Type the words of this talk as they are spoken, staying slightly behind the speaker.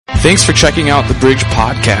Thanks for checking out the Bridge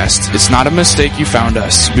Podcast. It's not a mistake you found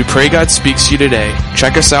us. We pray God speaks to you today.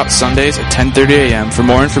 Check us out Sundays at 10:30 a.m. For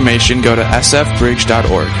more information, go to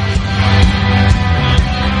sfbridge.org.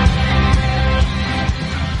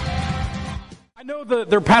 I know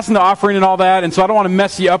that they're passing the offering and all that, and so I don't want to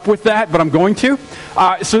mess you up with that, but I'm going to.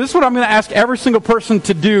 So this is what I'm going to ask every single person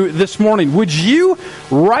to do this morning. Would you,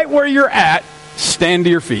 right where you're at, stand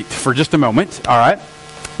to your feet for just a moment, all right?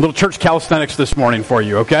 Little church calisthenics this morning for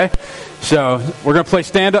you, okay? So we're going to play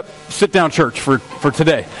stand-up, sit-down church for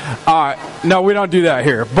today. No, we don't do that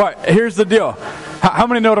here. But here's the deal. How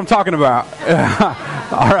many know what I'm talking about?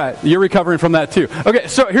 All right, you're recovering from that too. Okay,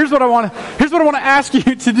 so here's what I want to ask you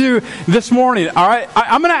to do this morning. All right,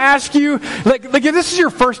 I'm going to ask you, like if this is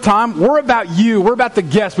your first time, we're about you. We're about the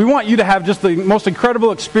guests. We want you to have just the most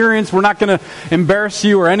incredible experience. We're not going to embarrass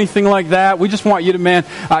you or anything like that. We just want you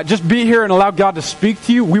to, just be here and allow God to speak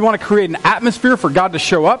to you. We want to create an atmosphere for God to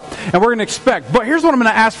show up, and we're going to expect. But here's what I'm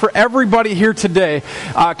going to ask for everybody here today,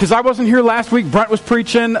 because I wasn't here last week. Brent was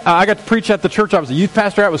preaching. I got to preach at the church I was a youth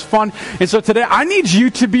pastor at. It was fun. And so today, I need you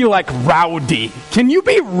to be like rowdy. Can you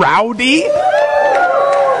be rowdy?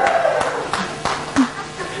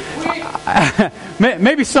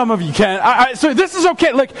 Maybe some of you can. So this is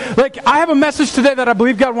okay. Like I have a message today that I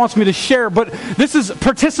believe God wants me to share, but this is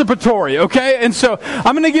participatory, okay? And so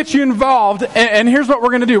I'm going to get you involved, and here's what we're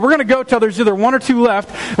going to do. We're going to go till there's either one or two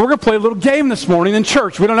left. We're going to play a little game this morning in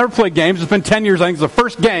church. We don't ever play games. It's been 10 years. I think it's the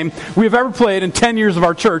first game we've ever played in 10 years of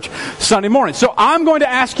our church Sunday morning. So I'm going to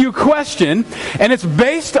ask you a question, and it's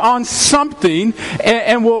based on something,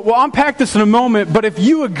 and we'll unpack this in a moment, but if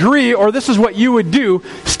you agree or this is what you would do,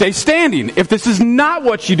 stay standing. If this is not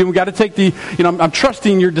what you do, we got to take I'm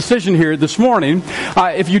trusting your decision here this morning.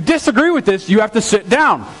 If you disagree with this, you have to sit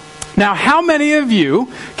down. Now, how many of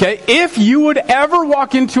you, okay, if you would ever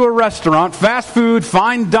walk into a restaurant, fast food,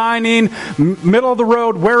 fine dining, middle of the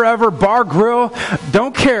road, wherever, bar, grill,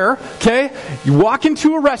 don't care, okay, you walk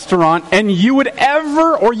into a restaurant and you would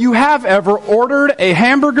ever, or you have ever, ordered a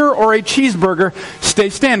hamburger or a cheeseburger, stay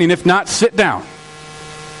standing. If not, sit down.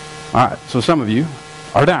 All right, so some of you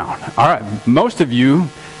are down. All right, most of you,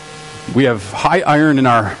 we have high iron in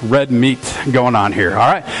our red meat going on here.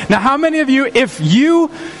 All right, now how many of you, if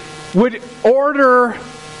you would order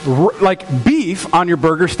like beef on your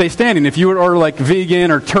burger, stay standing? If you would order like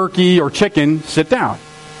vegan or turkey or chicken, sit down.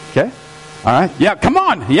 Okay, all right, yeah, come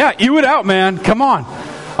on, yeah, ew it out, man, come on.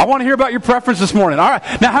 I want to hear about your preference this morning. All right,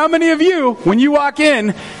 now how many of you, when you walk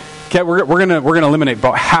in, okay, we're gonna eliminate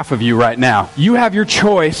about half of you right now. You have your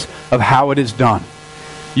choice of how it is done.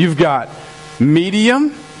 You've got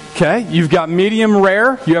medium, okay? You've got medium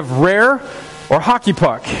rare. You have rare or hockey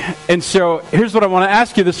puck. And so here's what I want to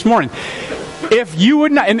ask you this morning. If you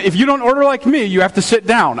would not, and if you don't order like me, you have to sit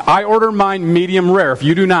down. I order mine medium rare. If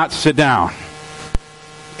you do not, sit down.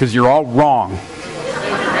 Because you're all wrong.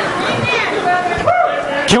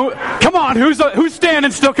 Come on, who's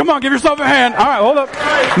standing still? Come on, give yourself a hand. All right, hold up.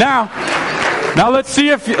 Now let's see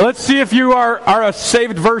if you are a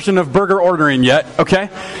saved version of burger ordering yet. Okay.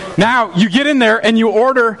 Now you get in there and you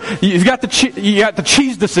order. You got the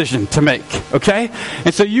cheese decision to make. Okay.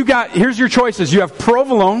 And so here's your choices. You have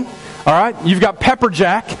provolone. All right. You've got pepper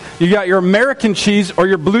jack. You got your American cheese or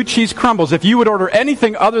your blue cheese crumbles. If you would order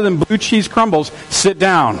anything other than blue cheese crumbles, sit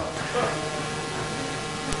down.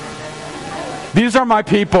 These are my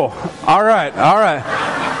people. All right.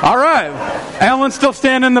 Alan's still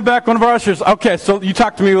standing in the back, one of our ushers. Okay, so you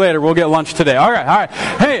talk to me later. We'll get lunch today. All right.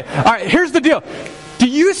 Hey, all right, here's the deal. Do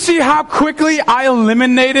you see how quickly I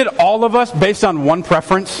eliminated all of us based on one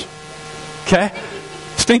preference? Okay.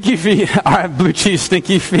 Stinky feet. All right, blue cheese,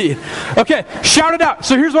 stinky feet. Okay, shout it out.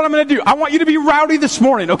 So here's what I'm going to do. I want you to be rowdy this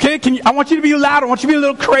morning, okay? I want you to be loud. I want you to be a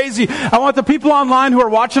little crazy. I want the people online who are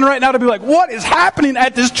watching right now to be like, what is happening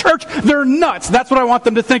at this church? They're nuts. That's what I want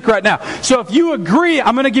them to think right now. So if you agree,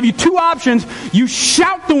 I'm going to give you two options. You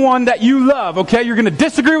shout the one that you love, okay? You're going to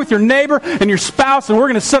disagree with your neighbor and your spouse, and we're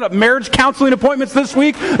going to set up marriage counseling appointments this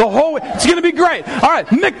week. It's going to be great. All right,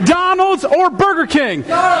 McDonald's or Burger King?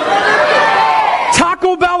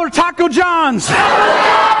 Taco Bell or Taco John's?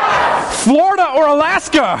 Florida or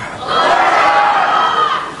Alaska?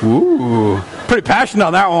 Ooh, pretty passionate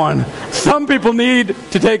on that one. Some people need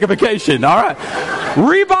to take a vacation. All right.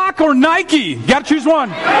 Reebok or Nike? You got to choose one.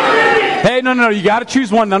 Hey, no. You got to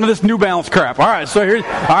choose one. None of this New Balance crap. All right. So here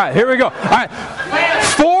we go. All right.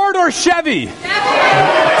 Ford or Chevy?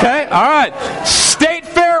 Okay. All right. State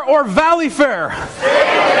Fair or Valley Fair?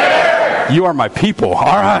 You are my people. All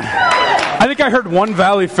right. I think I heard one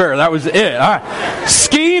Valley Fair. That was it. All right.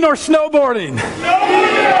 Skiing or snowboarding?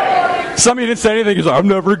 Some of you didn't say anything because I'm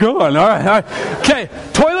never going. All right. Okay.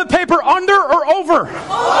 Toilet paper Remember, under or over? Over.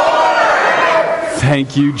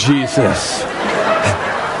 Thank you, Jesus.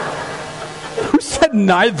 Who said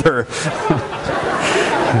neither?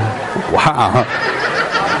 Wow.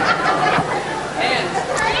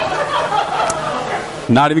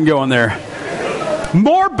 Not even going there.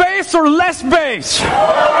 More bass or less bass?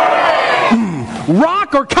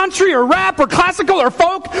 Rock or country or rap or classical or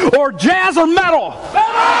folk or jazz or metal?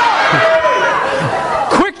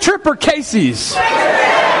 Quick Trip or Casey's?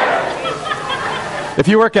 If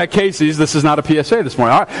you work at Casey's, this is not a PSA this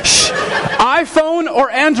morning. All right. Shh. iPhone or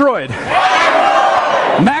Android?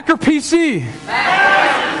 Mac or PC?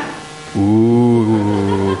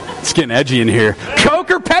 Ooh, it's getting edgy in here. Coke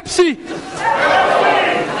or Pepsi?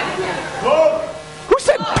 Who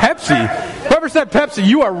said Pepsi? Whoever said Pepsi,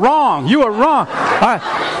 you are wrong. You are wrong.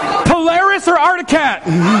 Polaris or Arctic Cat?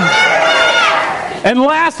 And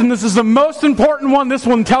last, and this is the most important one, this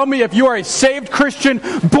one, tell me if you are a saved Christian,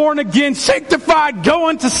 born again, sanctified,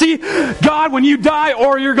 going to see God when you die,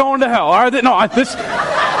 or you're going to hell. All right, no,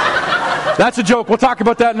 that's a joke. We'll talk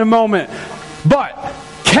about that in a moment. But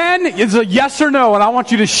Ken is a yes or no, and I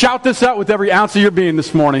want you to shout this out with every ounce of your being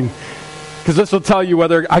this morning, because this will tell you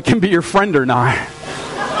whether I can be your friend or not.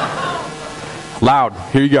 Loud.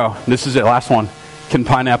 Here you go. This is it. Last one. Can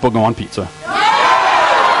pineapple go on pizza?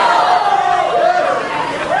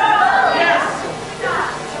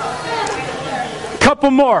 Couple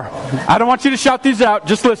more. I don't want you to shout these out.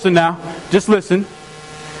 Just listen now. Just listen.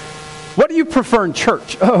 What do you prefer in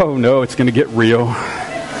church? Oh no, it's going to get real.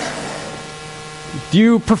 Do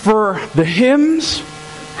you prefer the hymns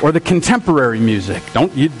or the contemporary music? Don't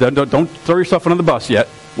throw yourself under the bus yet.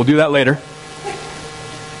 We'll do that later.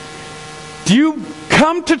 Do you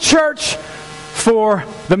come to church for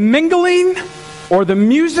the mingling or the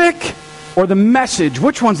music or the message?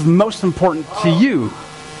 Which one's the most important to you?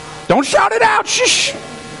 Don't shout it out. Shh.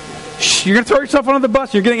 Shh. You're going to throw yourself under the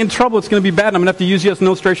bus. You're getting in trouble. It's going to be bad. I'm going to have to use you as an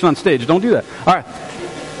illustration on stage. Don't do that. All right.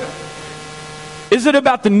 Is it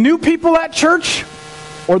about the new people at church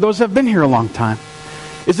or those that have been here a long time?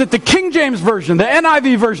 Is it the King James Version, the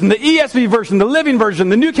NIV version, the ESV version, the Living Version,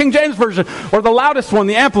 the New King James Version, or the loudest one,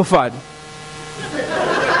 the Amplified?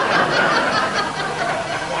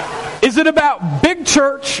 Is it about big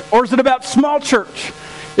church or is it about small church?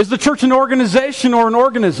 Is the church an organization or an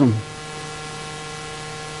organism?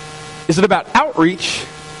 Is it about outreach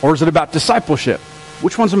or is it about discipleship?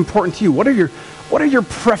 Which one's important to you? What are your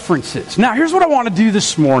preferences? Now, here's what I want to do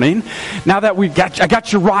this morning. Now that I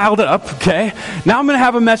got you riled up, okay? Now I'm going to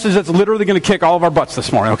have a message that's literally going to kick all of our butts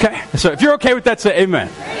this morning, okay? So if you're okay with that, say amen.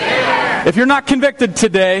 Amen. If you're not convicted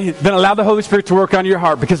today, then allow the Holy Spirit to work on your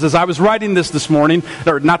heart. Because as I was writing this morning,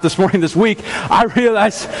 or not this morning, this week, I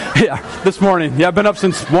realized, this morning. Yeah, I've been up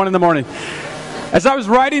since 1 in the morning. As I was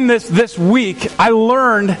writing this week, I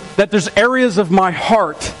learned that there's areas of my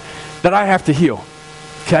heart that I have to heal,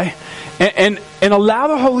 okay? And allow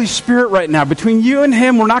the Holy Spirit right now, between you and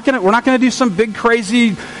Him, we're not gonna do some big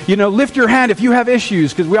crazy, lift your hand if you have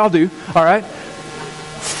issues, because we all do, all right?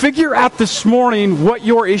 Figure out this morning what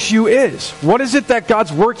your issue is. What is it that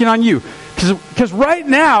God's working on you? Because right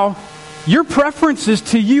now, your preferences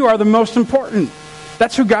to you are the most important.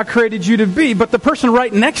 That's who God created you to be. But the person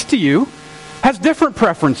right next to you has different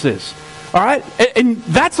preferences, all right? And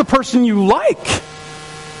that's the person you like.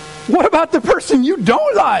 What about the person you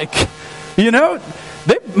don't like?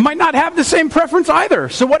 They might not have the same preference either.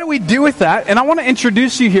 So what do we do with that? And I want to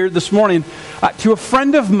introduce you here this morning to a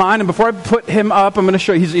friend of mine. And before I put him up, I'm going to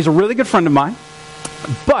show you. He's a really good friend of mine.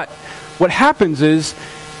 But what happens is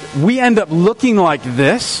we end up looking like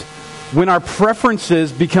this when our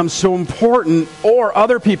preferences become so important, or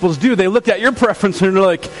other people's do. They look at your preference and they're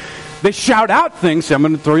like, they shout out things. See, I'm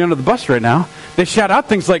going to throw you under the bus right now. They shout out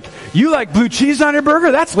things like, you like blue cheese on your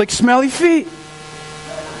burger? That's like smelly feet.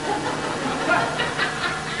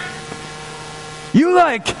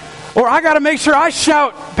 Or I got to make sure I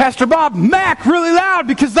shout, Pastor Bob, Mac really loud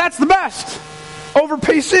because that's the best over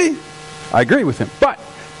PC. I agree with him, but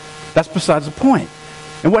that's besides the point.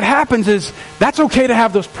 And what happens is that's okay to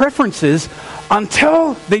have those preferences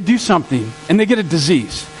until they do something and they get a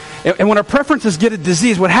disease. And when our preferences get a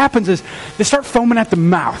disease, what happens is they start foaming at the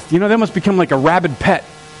mouth. They almost become like a rabid pet.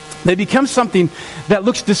 They become something that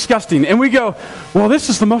looks disgusting. And we go, well, this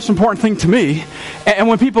is the most important thing to me. And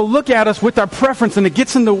when people look at us with our preference and it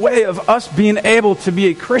gets in the way of us being able to be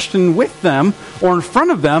a Christian with them or in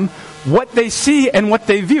front of them, what they see and what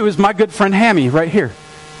they view is my good friend Hammy right here.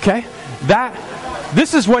 Okay?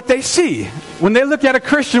 This is what they see. When they look at a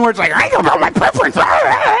Christian where it's like, I don't know my preference.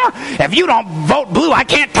 If you don't vote blue, I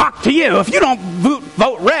can't talk to you. If you don't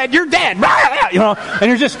vote red, you're dead.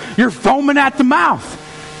 And you're foaming at the mouth.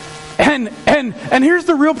 And here's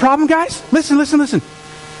the real problem, guys. Listen.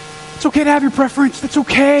 It's okay to have your preference. That's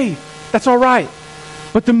okay. That's all right.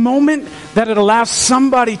 But the moment that it allows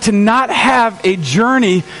somebody to not have a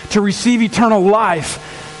journey to receive eternal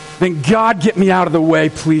life, then God, get me out of the way,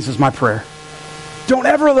 please, is my prayer. Don't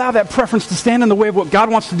ever allow that preference to stand in the way of what God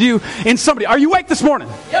wants to do in somebody. Are you awake this morning?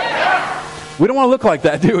 Yeah. We don't want to look like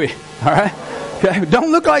that, do we? All right? Okay.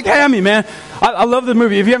 Don't look like Hammy, man. I love the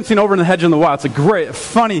movie. If you haven't seen Over in the Hedge in the Wild, it's a great,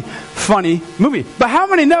 funny movie. But how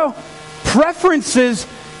many know preferences?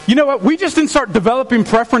 You know what? We just didn't start developing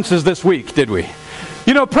preferences this week, did we?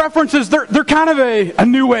 You know, preferences, they're kind of a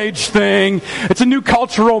new age thing. It's a new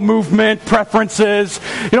cultural movement, preferences.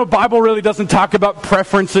 You know, Bible really doesn't talk about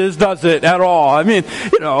preferences, does it, at all? I mean,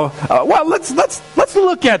 well, let's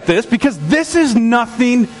look at this, because this is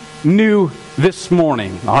nothing new this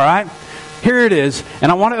morning, all right? Here it is,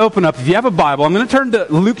 and I want to open up. If you have a Bible, I'm going to turn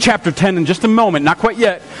to Luke chapter 10 in just a moment, not quite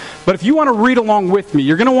yet. But if you want to read along with me,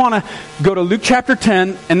 you're going to want to go to Luke chapter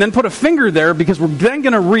 10 and then put a finger there, because we're then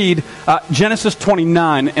going to read Genesis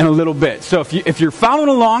 29 in a little bit. So if you're following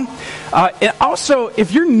along, and also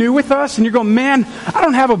if you're new with us and you're going, man, I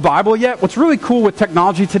don't have a Bible yet, what's really cool with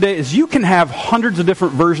technology today is you can have hundreds of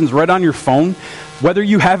different versions right on your phone, whether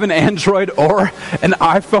you have an Android or an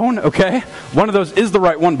iPhone, okay? One of those is the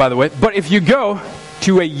right one, by the way. But if you go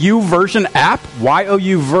to a YouVersion app,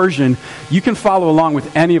 Y-O-U version, you can follow along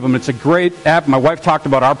with any of them. It's a great app. My wife talked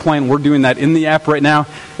about our plan. We're doing that in the app right now.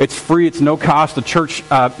 It's free. It's no cost. The church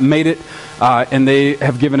made it, and they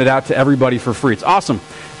have given it out to everybody for free. It's awesome.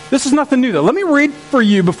 This is nothing new, though. Let me read for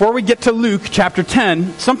you, before we get to Luke chapter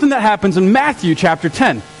 10, something that happens in Matthew chapter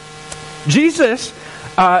 10. Jesus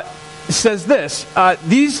says this,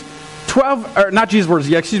 these 12, or not Jesus' words,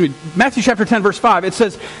 Matthew chapter 10, verse 5, it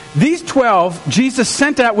says, these 12 Jesus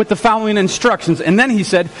sent out with the following instructions. And then he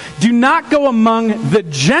said, do not go among the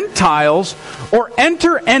Gentiles or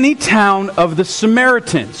enter any town of the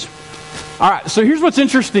Samaritans. All right, so here's what's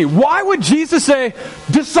interesting. Why would Jesus say,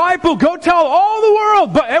 disciple, go tell all the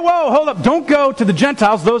world, but, hey, whoa, hold up, don't go to the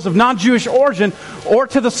Gentiles, those of non-Jewish origin, or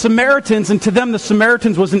to the Samaritans, and to them the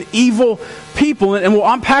Samaritans was an evil people, and we'll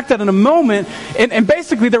unpack that in a moment. And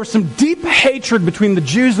basically there was some deep hatred between the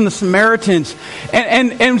Jews and the Samaritans,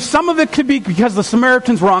 and some of it could be because the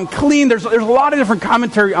Samaritans were unclean. There's a lot of different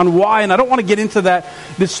commentary on why, and I don't want to get into that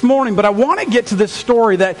this morning, but I want to get to this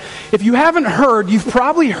story that if you haven't heard, you've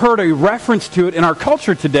probably heard a reference to it in our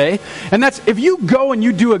culture today, and that's if you go and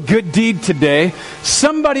you do a good deed today,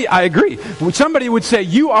 I agree, somebody would say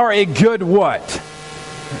you are a good what?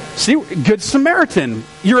 See, good Samaritan.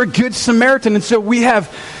 You're a good Samaritan. And so we have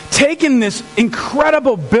taken this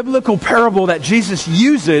incredible biblical parable that Jesus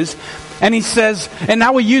uses, and he says, and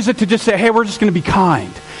now we use it to just say, hey, we're just going to be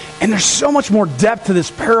kind. And there's so much more depth to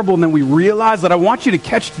this parable than we realize that I want you to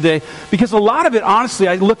catch today, because a lot of it, honestly,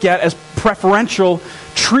 I look at as preferential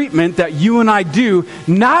treatment that you and I do,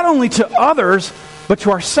 not only to others, but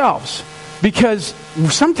to ourselves. Because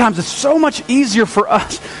sometimes it's so much easier for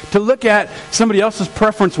us to look at somebody else's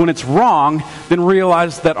preference when it's wrong than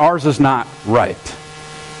realize that ours is not right.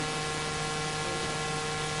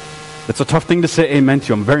 That's a tough thing to say amen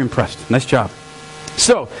to. I'm very impressed. Nice job.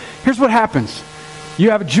 So, here's what happens. You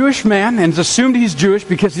have a Jewish man, and it's assumed he's Jewish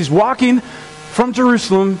because he's walking from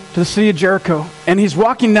Jerusalem to the city of Jericho, and he's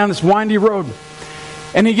walking down this windy road.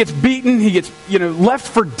 And he gets beaten, he gets, left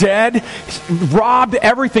for dead, robbed,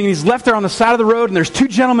 everything. He's left there on the side of the road, and there's two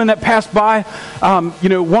gentlemen that pass by.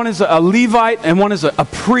 One is a Levite, and one is a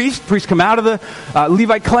priest. Priests come out of the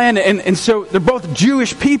Levite clan, and so they're both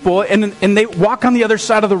Jewish people, and they walk on the other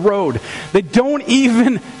side of the road. They don't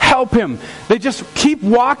even help him. They just keep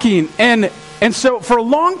walking, and so for a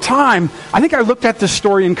long time, I think I looked at this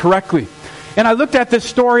story incorrectly. And I looked at this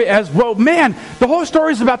story as, well, man, the whole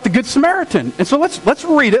story is about the Good Samaritan. And so let's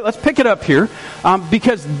read it. Let's pick it up here.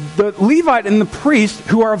 Because the Levite and the priest,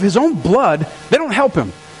 who are of his own blood, they don't help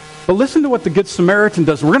him. But listen to what the Good Samaritan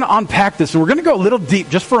does. We're going to unpack this, and we're going to go a little deep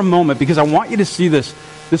just for a moment, because I want you to see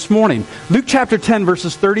this morning. Luke chapter 10,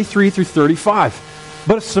 verses 33 through 35.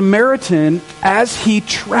 But a Samaritan, as he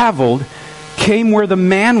traveled, came where the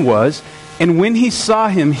man was, and when he saw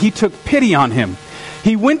him, he took pity on him.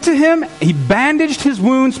 He went to him, he bandaged his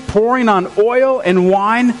wounds, pouring on oil and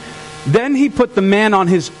wine. Then he put the man on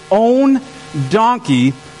his own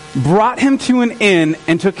donkey, brought him to an inn,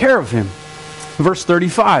 and took care of him. Verse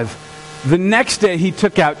 35. The next day he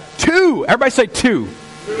took out everybody say two.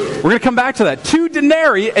 We're going to come back to that. 2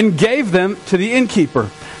 denarii, and gave them to the innkeeper.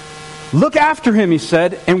 Look after him, he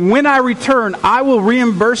said, and when I return, I will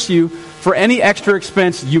reimburse you for any extra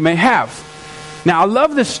expense you may have. Now, I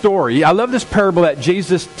love this story. I love this parable that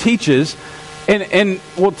Jesus teaches And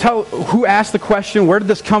we'll tell who asked the question, where did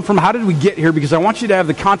this come from, how did we get here, because I want you to have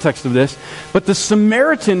the context of this. But the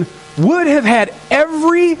Samaritan would have had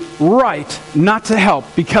every right not to help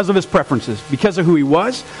because of his preferences, because of who he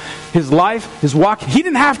was, his life, his walk. He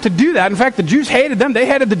didn't have to do that. In fact, the Jews hated them. They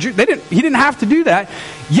hated the Jews. He didn't have to do that.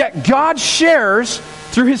 Yet God shares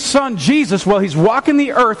through his son Jesus, while he's walking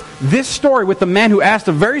the earth, this story with the man who asked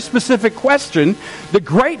a very specific question, the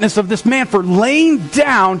greatness of this man for laying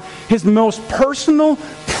down his most personal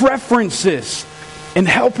preferences and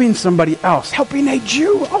helping somebody else, helping a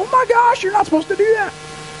Jew. Oh my gosh, you're not supposed to do that.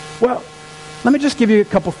 Well, let me just give you a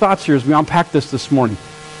couple thoughts here as we unpack this morning.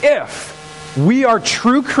 If we are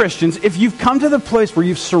true Christians, if you've come to the place where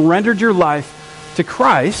you've surrendered your life to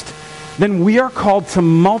Christ, then we are called to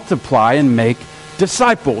multiply and make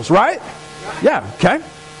disciples, right? Yeah, okay.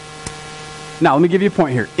 Now, let me give you a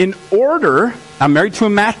point here. I'm married to a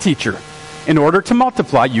math teacher. In order to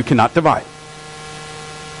multiply, you cannot divide.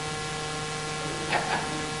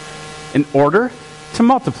 In order to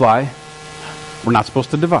multiply, we're not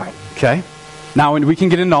supposed to divide, okay? Now, and we can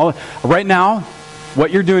get into all. Right now,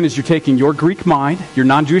 what you're doing is you're taking your Greek mind, your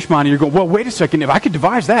non-Jewish mind, and you're going, well, wait a second. If I could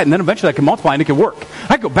devise that, and then eventually I can multiply, and it could work.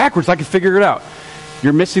 I could go backwards. I could figure it out.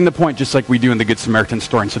 You're missing the point, just like we do in the Good Samaritan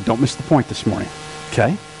story. And so don't miss the point this morning,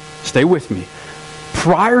 okay? Stay with me.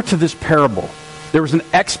 Prior to this parable, there was an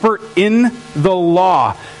expert in the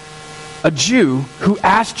law, a Jew who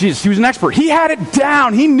asked Jesus. He was an expert. He had it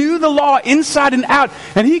down. He knew the law inside and out.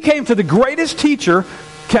 And he came to the greatest teacher,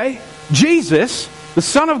 okay, Jesus, the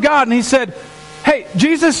Son of God, and he said, hey,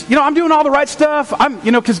 Jesus, I'm doing all the right stuff.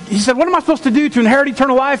 Because he said, what am I supposed to do to inherit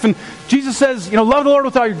eternal life? And Jesus says, love the Lord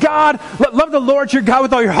with all your God. Love the Lord your God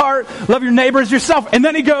with all your heart. Love your neighbor as yourself. And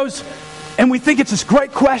then he goes, and we think it's this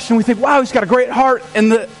great question. We think, wow, he's got a great heart.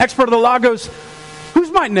 And the expert of the law goes, who's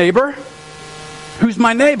my neighbor? Who's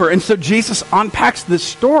my neighbor? And so Jesus unpacks this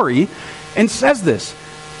story and says this.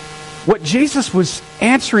 What Jesus was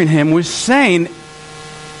answering him was saying,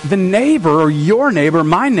 the neighbor, or your neighbor,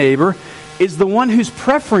 my neighbor, is the one whose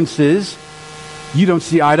preferences you don't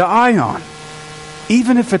see eye to eye on,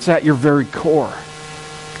 even if it's at your very core.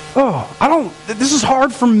 This is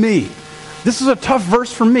hard for me. This is a tough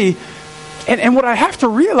verse for me. And what I have to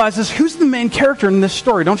realize is, who's the main character in this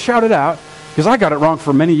story? Don't shout it out, because I got it wrong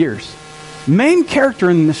for many years. Main character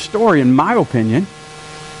in this story, in my opinion,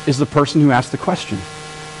 is the person who asked the question.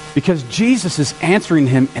 Because Jesus is answering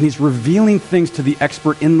him, and he's revealing things to the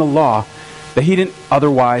expert in the law that he didn't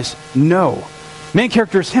otherwise know. Main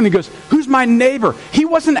character is him. He goes, who's my neighbor? He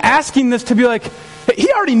wasn't asking this to be like,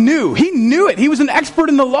 he already knew. He knew it. He was an expert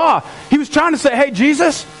in the law. He was trying to say, hey,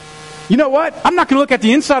 Jesus, you know what? I'm not going to look at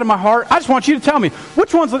the inside of my heart. I just want you to tell me,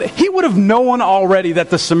 which one's... He would have known already that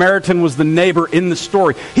the Samaritan was the neighbor in the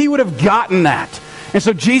story. He would have gotten that. And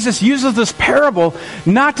so Jesus uses this parable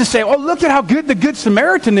not to say, oh, look at how good the Good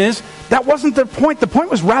Samaritan is. That wasn't the point. The point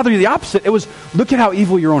was rather the opposite. It was, look at how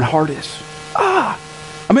evil your own heart is.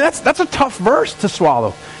 That's a tough verse to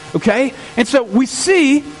swallow, okay? And so we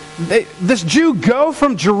see this Jew go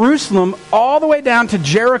from Jerusalem all the way down to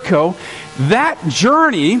Jericho. That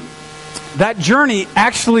journey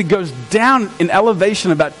actually goes down in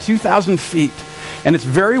elevation about 2,000 feet. And it's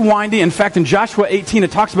very windy. In fact, in Joshua 18,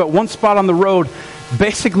 it talks about one spot on the road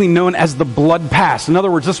basically known as the blood pass. In other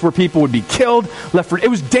words, this is where people would be killed, left for... It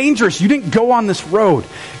was dangerous. You didn't go on this road.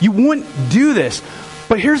 You wouldn't do this.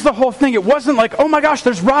 But here's the whole thing. It wasn't like, oh my gosh,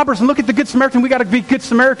 there's robbers, and look at the Good Samaritan. We got to be Good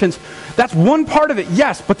Samaritans. That's one part of it,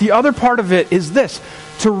 yes. But the other part of it is this.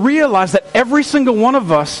 To realize that every single one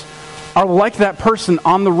of us are like that person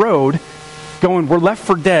on the road going, we're left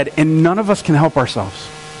for dead, and none of us can help ourselves.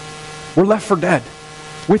 We're left for dead.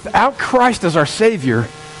 Without Christ as our Savior,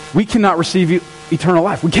 we cannot receive eternal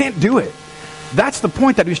life. We can't do it. That's the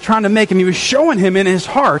point that he was trying to make, and he was showing him in his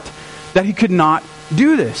heart that he could not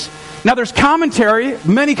do this. Now there's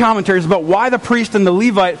many commentaries about why the priest and the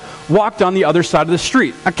Levite walked on the other side of the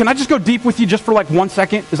street. Now, can I just go deep with you just for like 1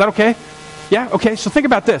 second? Is that okay? Yeah? Okay, so think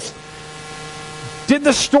about this. Did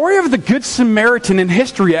the story of the Good Samaritan in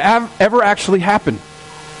history ever actually happen?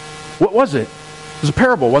 What was it? It was a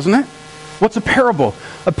parable, wasn't it? What's a parable?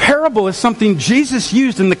 A parable is something Jesus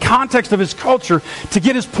used in the context of his culture to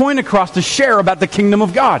get his point across, to share about the kingdom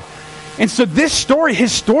of God. And so this story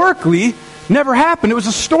historically never happened. It was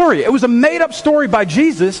a story. It was a made-up story by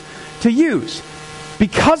Jesus to use.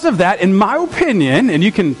 Because of that, in my opinion, and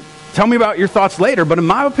you can tell me about your thoughts later, but in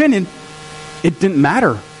my opinion, it didn't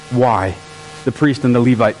matter why the priest and the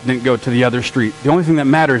Levite didn't go to the other street. The only thing that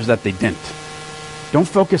matters is that they didn't. Don't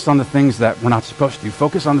focus on the things that we're not supposed to.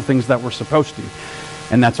 Focus on the things that we're supposed to.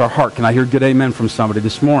 And that's our heart. Can I hear good amen from somebody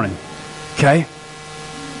this morning? Okay?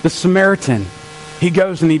 the Samaritan, he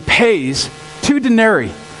goes and he pays 2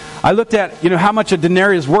 denarii. I looked at, how much a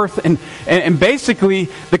denarii is worth, and basically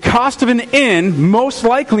the cost of an inn, most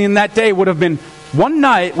likely in that day, would have been one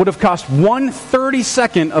night would have cost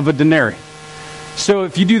 1/32 of a denarii. So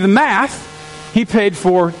if you do the math, he paid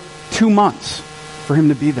for 2 months for him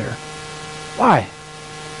to be there. Why?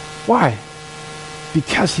 Why?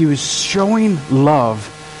 Because he was showing love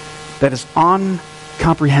that is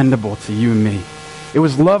incomprehensible to you and me. It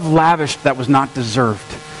was love lavished that was not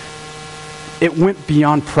deserved. It went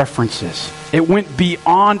beyond preferences. It went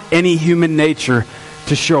beyond any human nature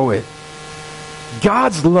to show it.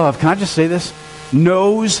 God's love, can I just say this?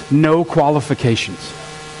 Knows no qualifications.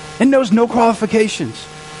 It knows no qualifications.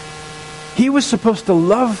 He was supposed to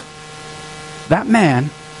love that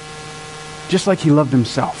man just like he loved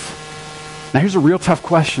himself. Now here's a real tough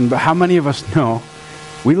question, but how many of us know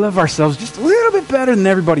we love ourselves just a little bit better than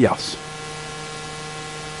everybody else?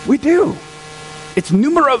 We do. It's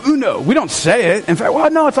numero uno. We don't say it. In fact,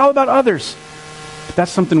 no, it's all about others. But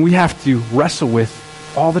that's something we have to wrestle with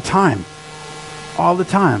all the time. All the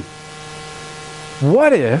time.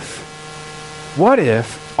 What if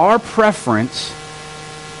our preference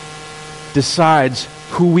decides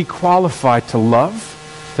who we qualify to love,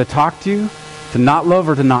 to talk to not love,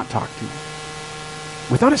 or to not talk to?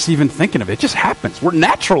 Without us even thinking of it. It just happens. We're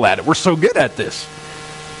natural at it. We're so good at this.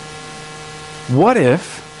 What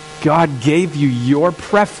if God gave you your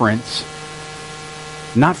preference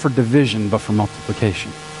not for division, but for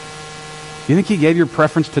multiplication? You think he gave your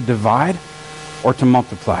preference to divide or to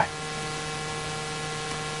multiply?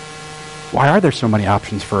 Why are there so many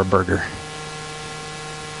options for a burger?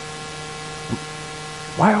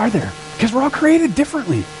 Why are there? Because we're all created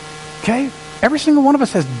differently. Okay? Every single one of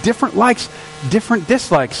us has different likes, different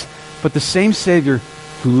dislikes, but the same Savior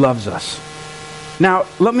who loves us. Now,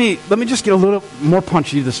 let me just get a little more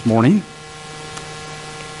punchy this morning.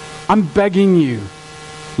 I'm begging you,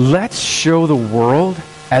 let's show the world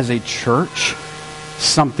as a church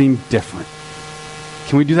something different.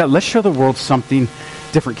 Can we do that? Let's show the world something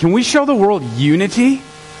different. Can we show the world unity?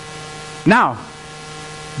 Now,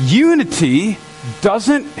 unity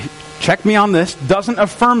doesn't, check me on this, doesn't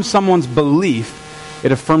affirm someone's belief.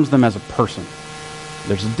 It affirms them as a person.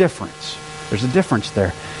 There's a difference. There's a difference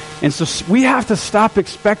there. And so we have to stop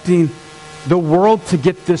expecting the world to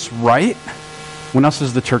get this right when us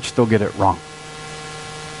as the church still get it wrong.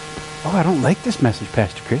 Oh, I don't like this message,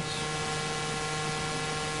 Pastor Chris.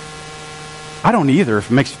 I don't either,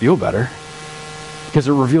 if it makes you feel better. Because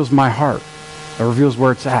it reveals my heart. It reveals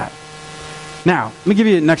where it's at. Now, let me give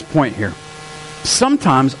you the next point here.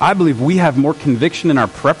 Sometimes I believe we have more conviction in our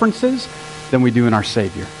preferences than we do in our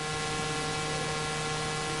Savior.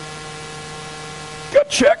 Good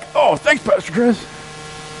check. Oh, thanks, Pastor Chris.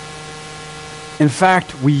 In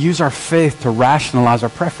fact, we use our faith to rationalize our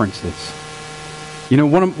preferences. You know,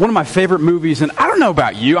 one of my favorite movies, and I don't know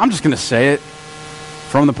about you, I'm just going to say it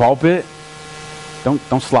from the pulpit. Don't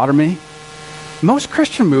slaughter me. Most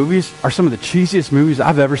Christian movies are some of the cheesiest movies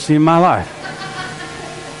I've ever seen in my life.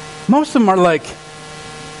 Most of them are like,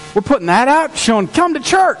 we're putting that out, showing, come to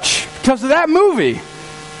church because of that movie.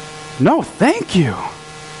 No, thank you.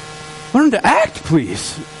 Learn to act,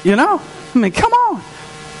 please. You know? I mean, come on.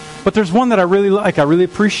 But there's one that I really like, I really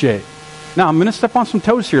appreciate. Now, I'm going to step on some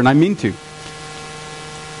toes here, and I mean to.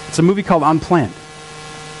 It's a movie called Unplanned.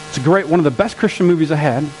 It's a great, one of the best Christian movies I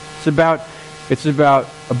had. It's about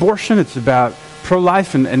abortion, it's about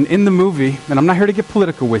pro-life, and in the movie, and I'm not here to get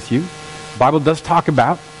political with you, the Bible does talk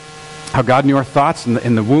about how God knew our thoughts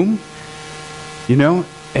in the womb, you know,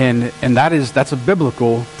 and that's a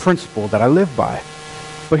biblical principle that I live by.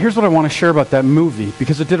 But here's what I want to share about that movie,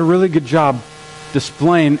 because it did a really good job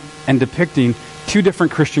displaying and depicting two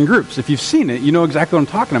different Christian groups. If you've seen it, you know exactly what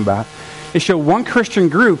I'm talking about. They show one Christian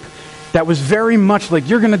group that was very much like,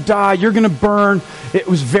 you're going to die, you're going to burn. It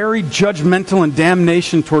was very judgmental and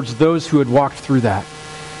damnation towards those who had walked through that.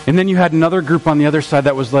 And then you had another group on the other side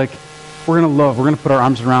that was like, we're going to love, we're going to put our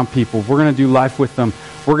arms around people, we're going to do life with them,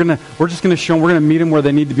 we're just going to show them, we're going to meet them where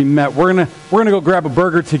they need to be met, we're going to go grab a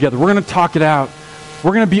burger together, we're going to talk it out,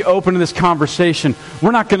 we're going to be open to this conversation,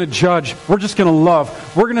 we're not going to judge, we're just going to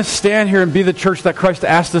love, we're going to stand here and be the church that Christ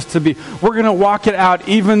asked us to be, we're going to walk it out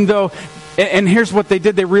even though. And here's what they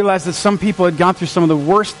did. They realized that some people had gone through some of the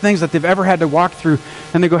worst things that they've ever had to walk through.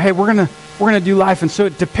 And they go, hey, we're gonna do life. And so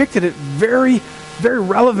it depicted it very, very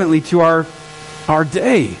relevantly to our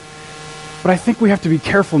day. But I think we have to be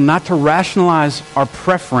careful not to rationalize our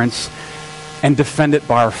preference and defend it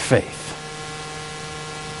by our faith.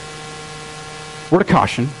 Word of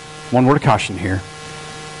caution. One word of caution here.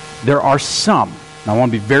 There are some, and I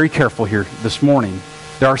want to be very careful here this morning,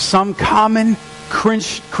 There are some common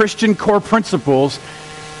Christian core principles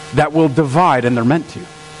that will divide, and they're meant to.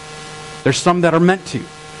 There's some that are meant to.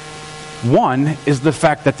 One is the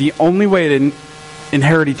fact that the only way to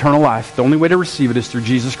inherit eternal life, the only way to receive it is through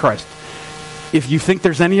Jesus Christ. If you think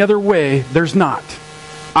there's any other way, there's not.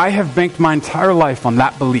 I have banked my entire life on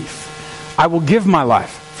that belief. I will give my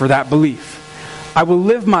life for that belief. I will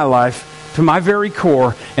live my life to my very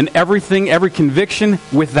core and everything, every conviction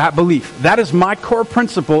with that belief. That is my core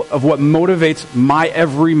principle of what motivates my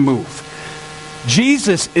every move.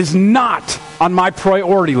 Jesus is not on my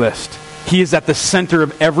priority list. He is at the center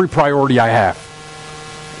of every priority I have.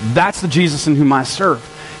 That's the Jesus in whom I serve.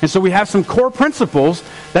 And so we have some core principles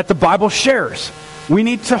that the Bible shares. We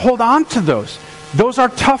need to hold on to those. Those are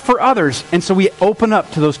tough for others, and so we open up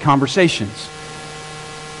to those conversations.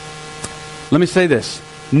 Let me say this.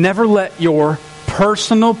 Never let your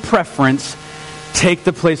personal preference take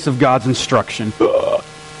the place of God's instruction.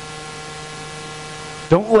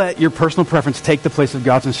 Don't let your personal preference take the place of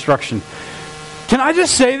God's instruction. Can I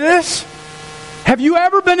just say this? Have you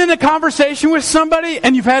ever been in a conversation with somebody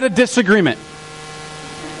and you've had a disagreement?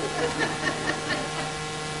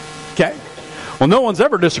 Okay. Well, no one's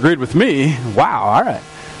ever disagreed with me. Wow, all right.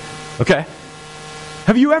 Okay.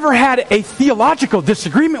 Have you ever had a theological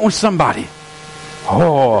disagreement with somebody?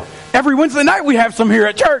 Oh, every Wednesday night we have some here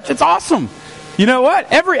at church. It's awesome. You know what?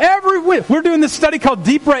 We're doing this study called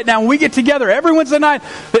Deep right now, and we get together every Wednesday night.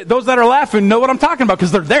 Those that are laughing know what I'm talking about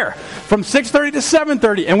because they're there from 6:30 to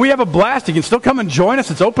 7:30, and we have a blast. You can still come and join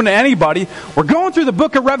us. It's open to anybody. We're going through the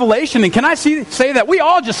book of Revelation, and can I say that we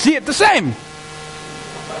all just see it the same?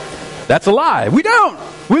 That's a lie. We don't.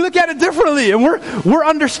 We look at it differently, and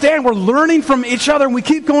we're learning from each other, and we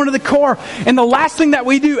keep going to the core. And the last thing that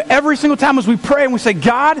we do every single time is we pray and we say,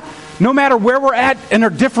 God, no matter where we're at in our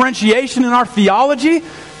differentiation in our theology,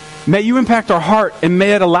 may you impact our heart, and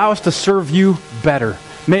may it allow us to serve you better.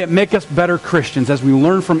 May it make us better Christians as we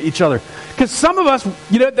learn from each other. Because some of us,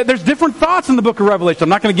 there's different thoughts in the book of Revelation. I'm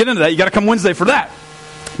not going to get into that. You got to come Wednesday for that.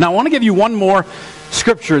 Now, I want to give you one more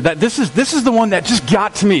scripture that this is the one that just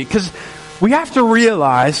got to me, because we have to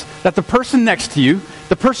realize that the person next to you,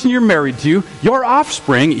 the person you're married to, your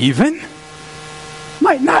offspring even,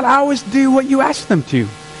 might not always do what you ask them to.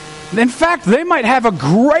 In fact, they might have a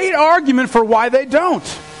great argument for why they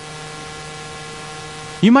don't.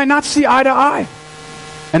 You might not see eye to eye,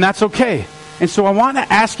 and that's okay. And so I want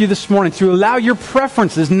to ask you this morning to allow your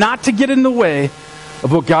preferences not to get in the way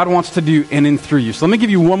of what God wants to do in and through you. So let me give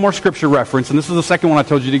you one more scripture reference, and this is the second one I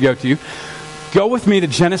told you to go to. Go with me to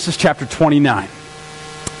Genesis chapter 29.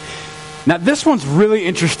 Now, this one's really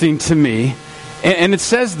interesting to me, and it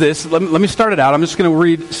says this. Let me start it out. I'm just going to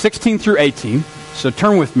read 16 through 18. So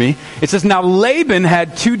turn with me. It says, Now Laban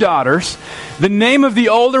had 2 daughters. The name of the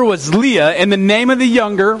older was Leah, and the name of the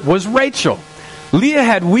younger was Rachel. Leah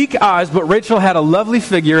had weak eyes, but Rachel had a lovely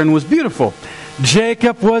figure and was beautiful.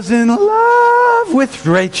 Jacob was in love with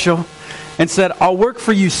Rachel and said, I'll work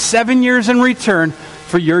for you 7 years in return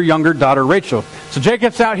for your younger daughter Rachel. So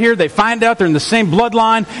Jacob's out here. They find out they're in the same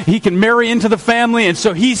bloodline. He can marry into the family. And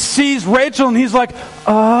so he sees Rachel and he's like,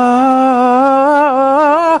 I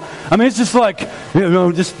mean, it's just like,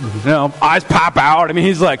 eyes pop out. I mean,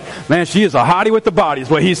 he's like, man, she is a hottie with the body is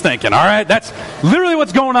what he's thinking. All right. That's literally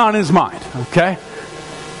what's going on in his mind. Okay.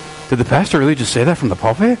 Did the pastor really just say that from the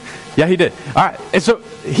pulpit? Yeah, he did. All right. And so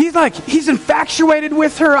he's infatuated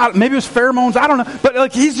with her. Maybe it was pheromones. I don't know. But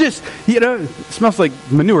like, he's just, it smells like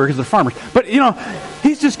manure because they're farmers. But,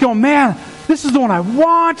 he's just going, man, this is the one I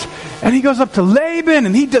want. And he goes up to Laban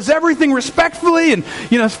and he does everything respectfully. And,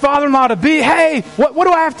 his father-in-law to be, hey, what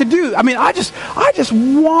do I have to do? I mean, I just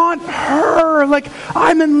want her. Like,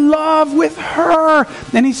 I'm in love with her.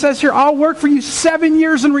 And he says here, I'll work for you 7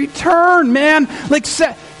 years in return, man. Like,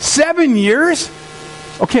 7 years?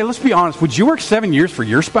 Okay, let's be honest. Would you work 7 years for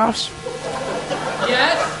your spouse?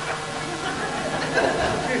 Yes.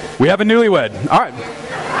 We have a newlywed. All right.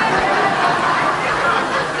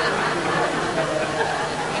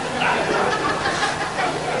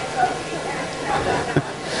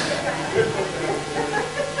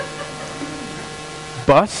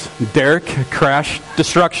 Bus, Derek, crash,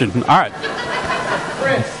 destruction. All right.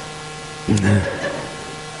 Chris.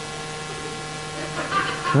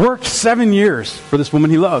 Worked 7 years for this woman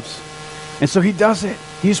he loves. And so he does it.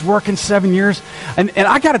 He's working 7 years. And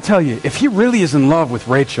I got to tell you, if he really is in love with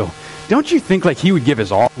Rachel, don't you think like he would give his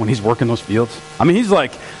all when he's working those fields? I mean, he's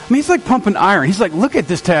like pumping iron. He's like, look at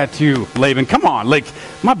this tattoo, Laban. Come on. Like,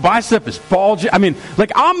 my bicep is bulging. I mean,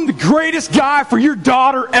 like, I'm the greatest guy for your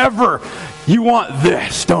daughter ever. You want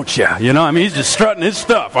this, don't you? I mean, he's just strutting his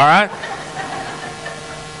stuff, all right?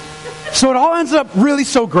 So it all ends up really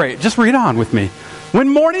so great. Just read on with me. When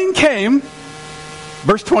morning came,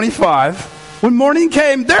 verse 25, when morning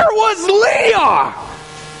came, there was Leah.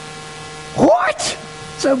 What?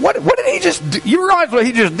 So what did he just do? You realize what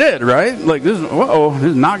he just did, right? Like, this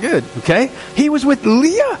is not good, okay? He was with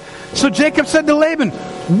Leah. So Jacob said to Laban,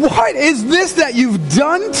 what is this that you've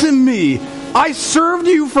done to me? I served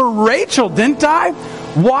you for Rachel, didn't I?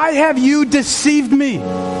 Why have you deceived me?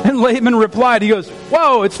 And Laban replied, he goes,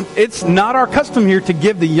 whoa, it's not our custom here to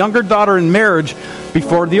give the younger daughter in marriage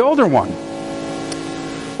before the older one.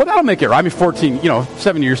 Well, that'll make it right. I mean, 14,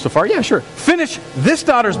 7 years so far. Yeah, sure. Finish this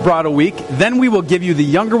daughter's bridal week, then we will give you the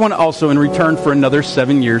younger one also in return for another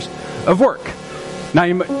 7 years of work. Now,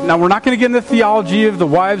 we're not going to get into the theology of the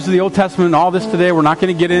wives of the Old Testament and all this today. We're not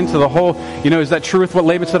going to get into the whole, is that true with what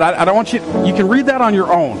Laban said? I don't want you can read that on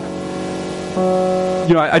your own.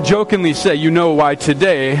 I jokingly say, why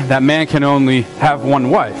today that man can only have one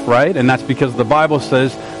wife, right? And that's because the Bible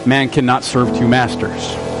says man cannot serve two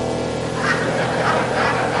masters.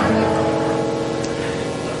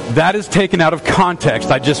 That is taken out of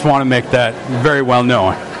context. I just want to make that very well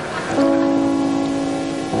known.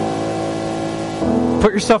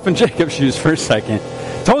 Put yourself in Jacob's shoes for a second.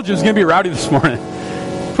 Told you it was going to be rowdy this morning.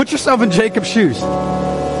 Put yourself in Jacob's shoes.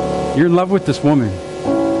 You're in love with this woman.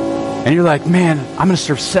 And you're like, man, I'm going to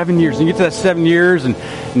serve 7 years. And you get to that 7 years and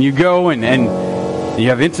you go and you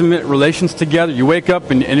have intimate relations together. You wake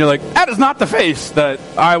up and you're like, that is not the face that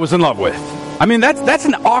I was in love with. I mean, that's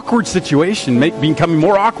an awkward situation, becoming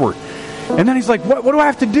more awkward. And then he's like, what do I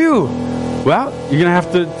have to do? Well, you're going to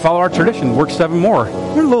have to follow our tradition, work 7 more.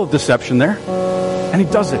 There's a little deception there. And he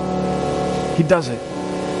does it. He does it.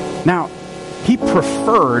 Now, he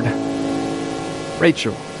preferred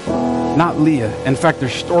Rachel, not Leah. In fact,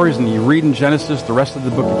 there's stories, and you read in Genesis, the rest of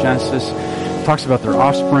the book of Genesis, it talks about their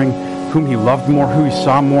offspring, whom he loved more, who he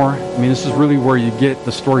saw more. I mean, this is really where you get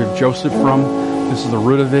the story of Joseph from. This is the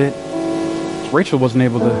root of it. Rachel wasn't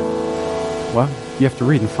able to, well, you have to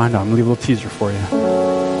read and find out. I'm going to leave a little teaser for you.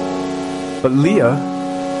 But Leah,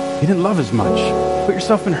 he didn't love as much. Put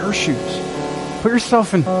yourself in her shoes. Put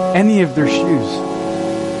yourself in any of their shoes.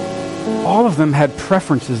 All of them had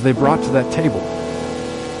preferences they brought to that table.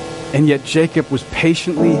 And yet Jacob was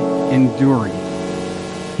patiently enduring.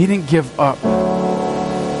 He didn't give up.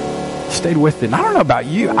 He stayed with it. And I don't know about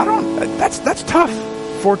you. That's tough.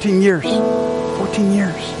 14 years. 14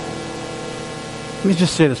 years. Let me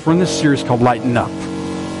just say this. We're in this series called Lighten Up.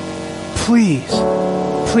 Please,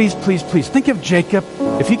 please, please, please. Think of Jacob.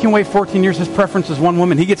 If he can wait 14 years, his preference is one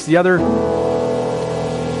woman. He gets the other.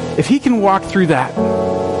 If he can walk through that,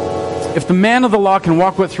 if the man of the law can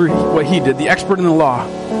walk through what he did, the expert in the law,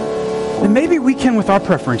 then maybe we can with our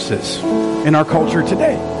preferences in our culture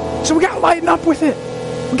today. So we got to lighten up with it.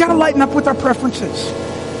 We got to lighten up with our preferences.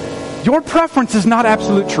 Your preference is not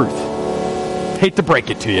absolute truth. Hate to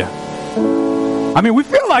break it to you. I mean, we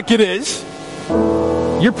feel like it is.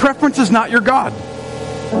 Your preference is not your God.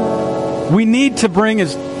 We need to bring,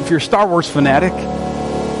 if you're a Star Wars fanatic,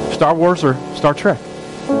 Star Wars or Star Trek,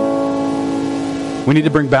 we need to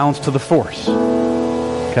bring balance to the Force.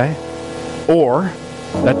 Okay? Or,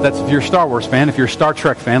 that's if you're a Star Wars fan. If you're a Star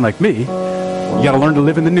Trek fan like me, you got to learn to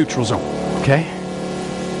live in the neutral zone. Okay?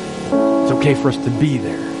 It's okay for us to be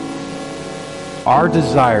there. Our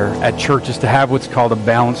desire at church is to have what's called a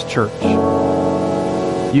balanced church.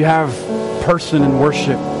 You have person in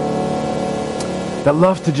worship that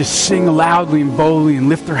love to just sing loudly and boldly and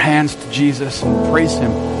lift their hands to Jesus and praise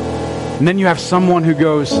Him. And then you have someone who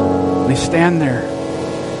goes, they stand there,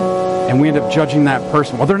 and we end up judging that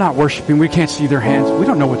person. Well, they're not worshiping. We can't see their hands. We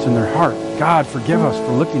don't know what's in their heart. God, forgive us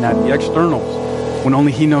for looking at the externals when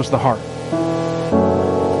only He knows the heart.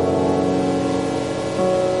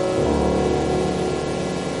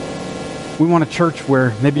 We want a church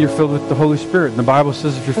where maybe you're filled with the Holy Spirit. And the Bible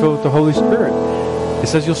says if you're filled with the Holy Spirit, it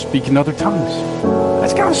says you'll speak in other tongues.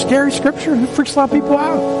 That's kind of a scary scripture. It freaks a lot of people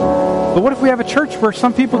out. But what if we have a church where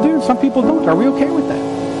some people do and some people don't? Are we okay with that?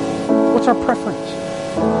 What's our preference?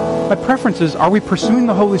 My preference is, are we pursuing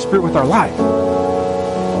the Holy Spirit with our life?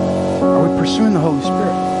 Are we pursuing the Holy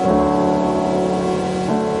Spirit?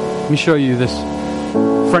 Let me show you this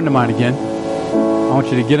friend of mine again. I want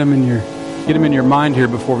you to get him in your mind here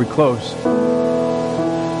before we close.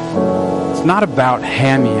 It's not about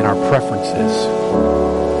Hammy and our preferences,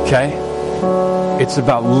 okay? It's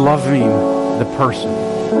about loving the person.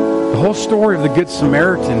 The whole story of the Good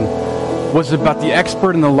Samaritan was about the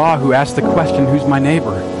expert in the law who asked the question, who's my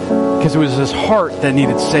neighbor? Because it was his heart that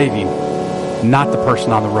needed saving, not the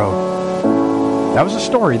person on the road. That was a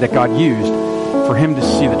story that God used for him to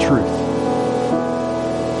see the truth.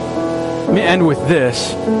 Let me end with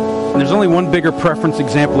this. And there's only one bigger preference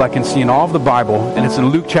example I can see in all of the Bible, and it's in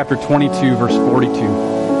Luke chapter 22, verse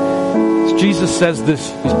 42. As Jesus says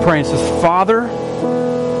this, he's praying, he says, Father,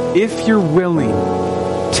 if you're willing,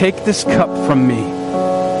 take this cup from me,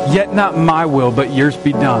 yet not my will, but yours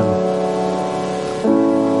be done.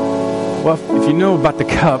 Well, if you know about the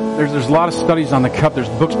cup, there's a lot of studies on the cup. There's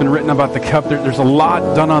books been written about the cup. There's a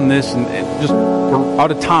lot done on this, and we're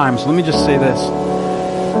out of time. So let me just say this.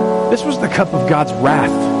 This was the cup of God's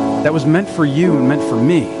wrath that was meant for you and meant for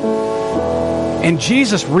me. And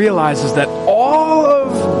Jesus realizes that all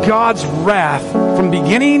of God's wrath from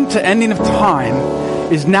beginning to ending of time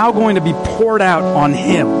is now going to be poured out on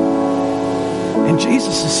him. And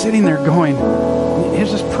Jesus is sitting there going,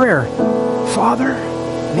 here's his prayer, Father,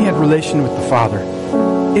 and he had relation with the Father.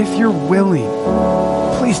 If you're willing,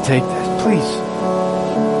 please take this, please.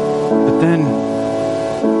 But then,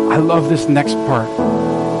 I love this next part.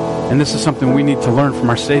 And this is something we need to learn from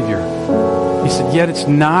our Savior. He said, yet it's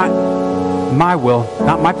not my will,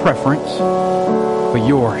 not my preference, but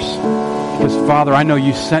yours. Because, Father, I know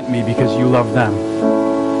you sent me because you love them.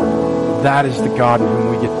 That is the God in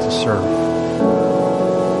whom we get to serve.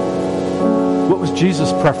 What was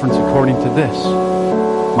Jesus' preference according to this?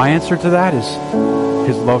 My answer to that is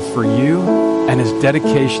his love for you and his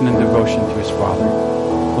dedication and devotion to his Father.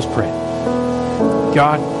 Let's pray.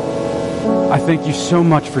 God, I thank you so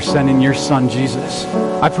much for sending your Son, Jesus.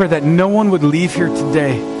 I pray that no one would leave here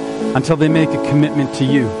today until they make a commitment to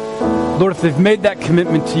you. Lord, if they've made that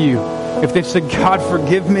commitment to you, if they've said, God,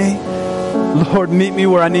 forgive me, Lord, meet me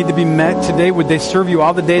where I need to be met today, would they serve you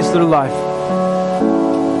all the days of their life?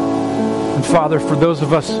 And Father, for those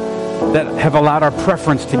of us that have allowed our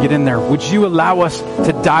preference to get in there, would you allow us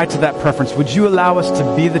to die to that preference? Would you allow us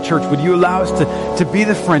to be the church? Would you allow us to be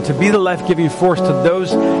the friend, to be the life-giving force to those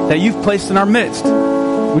that you've placed in our midst?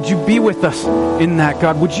 Would you be with us in that,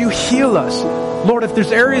 God? Would you heal us? Lord, if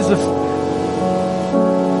there's areas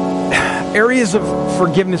of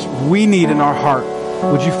forgiveness we need in our heart,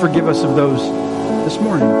 would you forgive us of those this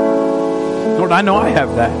morning? Lord, I know I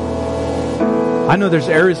have that. I know there's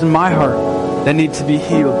areas in my heart that need to be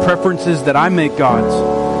healed, preferences that I make God's.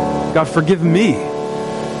 God, forgive me.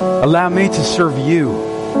 Allow me to serve you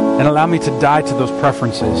and allow me to die to those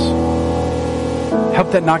preferences.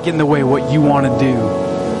 Help that not get in the way of what you want to do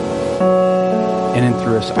in and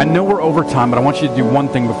through us. I know we're over time, but I want you to do one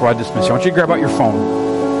thing before I dismiss you. I want you to grab out your phone.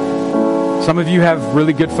 Some of you have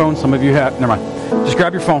really good phones. Some of you have... Never mind. Just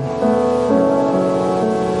grab your phone.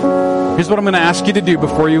 Here's what I'm going to ask you to do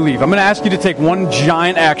before you leave. I'm going to ask you to take one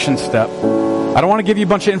giant action step. I don't want to give you a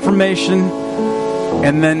bunch of information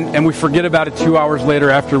and we forget about it 2 hours later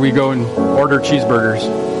after we go and order cheeseburgers.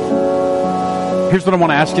 Here's what I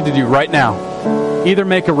want to ask you to do right now. Either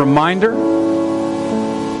make a reminder or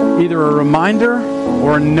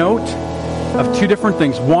a note of two different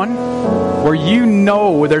things. One, where you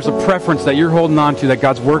know there's a preference that you're holding on to that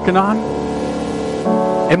God's working on.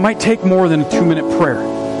 It might take more than a 2-minute prayer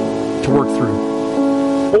to work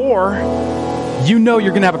through. Or you know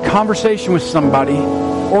you're going to have a conversation with somebody,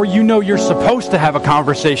 or you know you're supposed to have a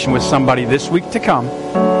conversation with somebody this week to come.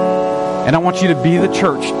 And I want you to be the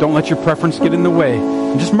church. Don't let your preference get in the way.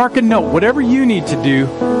 And just mark a note, whatever you need to do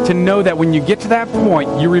to know that when you get to that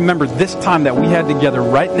point, you remember this time that we had together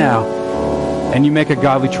right now, and you make a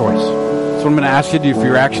godly choice. That's what I'm going to ask you to do for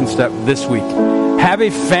your action step this week. Have a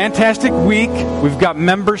fantastic week. We've got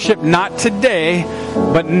membership not today,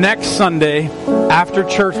 but next Sunday after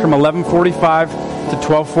church from 11:45 to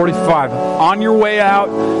 12:45. On your way out,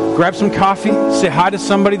 grab some coffee, say hi to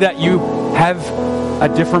somebody that you have a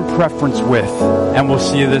different preference with, and we'll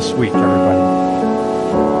see you this week, everybody.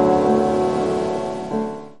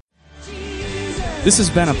 This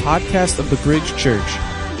has been a podcast of the Bridge Church.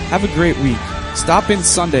 Have a great week. Stop in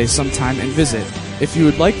Sunday sometime and visit. If you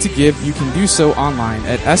would like to give, you can do so online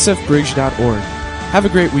at sfbridge.org. Have a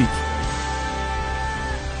great week.